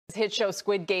Hit show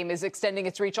Squid Game is extending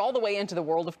its reach all the way into the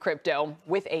world of crypto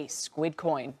with a Squid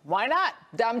Coin. Why not?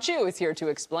 Dom Chu is here to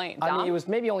explain. Dom? I mean, it was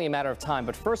maybe only a matter of time,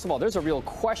 but first of all, there's a real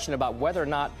question about whether or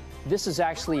not this is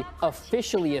actually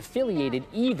officially affiliated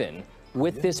even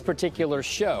with this particular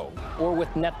show or with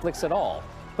Netflix at all.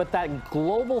 But that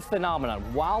global phenomenon,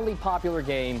 wildly popular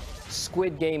game,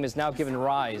 Squid Game, is now given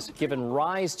rise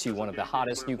to one of the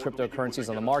hottest new cryptocurrencies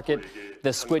on the market,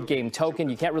 the Squid Game token.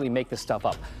 You can't really make this stuff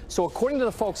up. So according to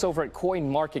the folks over at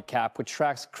CoinMarketCap, which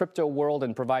tracks crypto world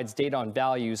and provides data on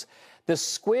values, the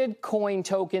Squid Coin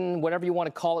token, whatever you want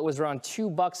to call it, was around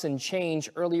 $2 and change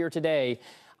earlier today.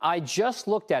 I just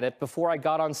looked at it before I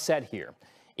got on set here.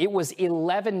 It was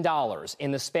 $11 in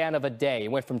the span of a day.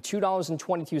 It went from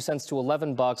 $2.22 to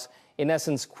 $11, in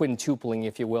essence quintupling,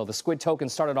 if you will. The Squid token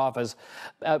started off as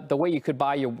the way you could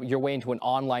buy your way into an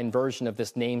online version of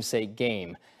this namesake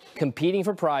game, competing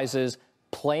for prizes,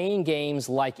 playing games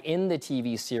like in the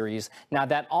TV series. Now,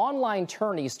 that online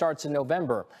tourney starts in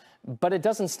November, but it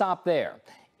doesn't stop there.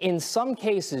 In some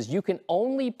cases, you can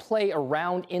only play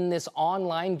around in this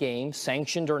online game,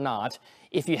 sanctioned or not,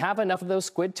 if you have enough of those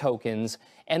Squid tokens.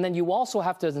 And then you also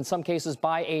have to, in some cases,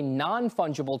 buy a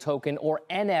non-fungible token or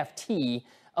NFT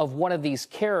of one of these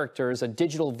characters, a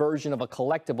digital version of a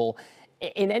collectible.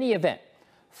 In any event,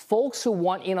 folks who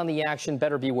want in on the action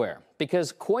better beware,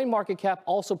 because CoinMarketCap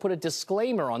also put a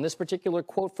disclaimer on this particular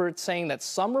quote for it, saying that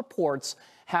some reports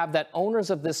have that owners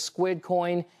of this Squid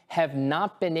Coin have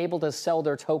not been able to sell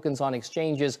their tokens on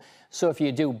exchanges. So if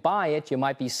you do buy it, you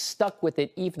might be stuck with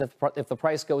it even if the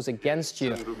price goes against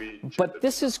you. But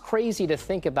this is crazy to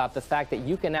think about, the fact that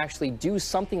you can actually do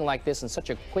something like this in such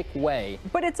a quick way.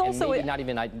 But it's also not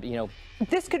even, you know.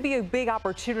 This could be a big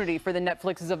opportunity for the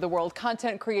Netflixes of the world.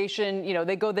 Content creation, you know,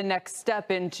 they go the next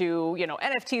step into, you know,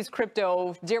 NFTs,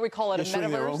 crypto, dare we call it a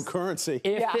metaverse? Their own currency.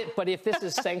 But if this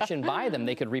is sanctioned by them,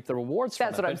 they could reap the rewards from it.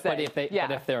 That's what I'm saying.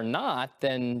 But if they're not,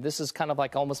 then this is kind of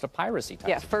like almost a piracy type.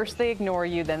 Yeah, first they ignore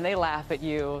you, then they laugh at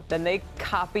you, then they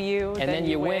copy you, and then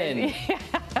you win.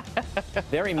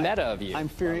 Very meta of you. I'm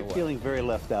feeling very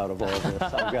left out of all of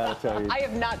this, I've got to tell you. I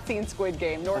have not seen Squid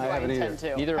Game, nor do I intend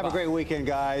to. Have a great weekend,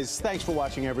 guys. Thanks for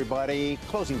watching, everybody.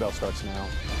 Closing bell starts now.